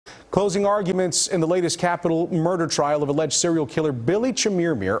Closing arguments in the latest capital murder trial of alleged serial killer Billy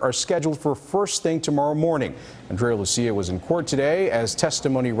Chemirmir are scheduled for first thing tomorrow morning. Andrea Lucia was in court today as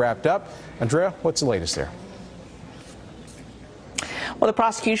testimony wrapped up. Andrea, what's the latest there? Well, the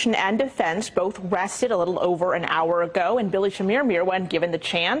prosecution and defense both rested a little over an hour ago, and Billy Chemirmir, when given the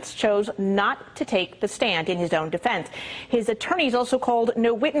chance, chose not to take the stand in his own defense. His attorneys also called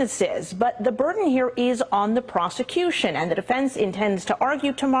no witnesses, but the burden here is on the prosecution, and the defense intends to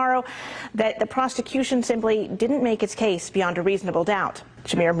argue tomorrow that the prosecution simply didn't make its case beyond a reasonable doubt.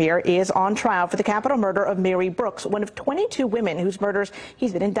 Chemirmir is on trial for the capital murder of Mary Brooks, one of 22 women whose murders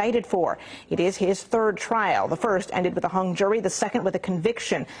he's been indicted for. It is his third trial. The first ended with a hung jury, the second with a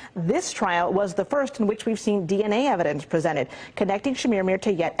conviction. This trial was the first in which we've seen DNA evidence presented, connecting Chemirmir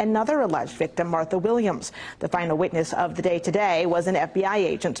to yet another alleged victim, Martha Williams. The final witness of the day today was an FBI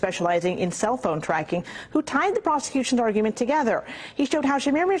agent specializing in cell phone tracking who tied the prosecution's argument together. He showed how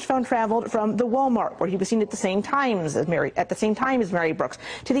Chemirmir's phone traveled from the Walmart, where he was seen at the same time as Mary Brooks,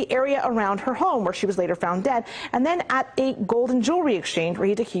 to the area around her home where she was later found dead, and then at a golden jewelry exchange where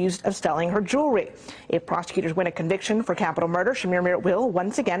he's accused of selling her jewelry. If prosecutors win a conviction for capital murder, Chemirmir will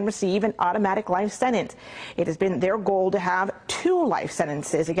once again receive an automatic life sentence. It has been their goal to have 2 life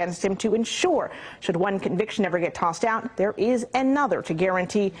sentences against him to ensure, should one conviction ever get tossed out, there is another to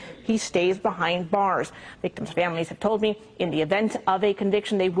guarantee he stays behind bars. Victims' families have told me in the event of a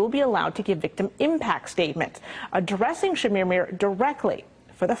conviction, they will be allowed to give victim impact statements addressing Chemirmir directly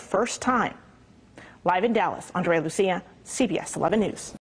for the first time. Live in Dallas, Andrea Lucia, CBS 11 News.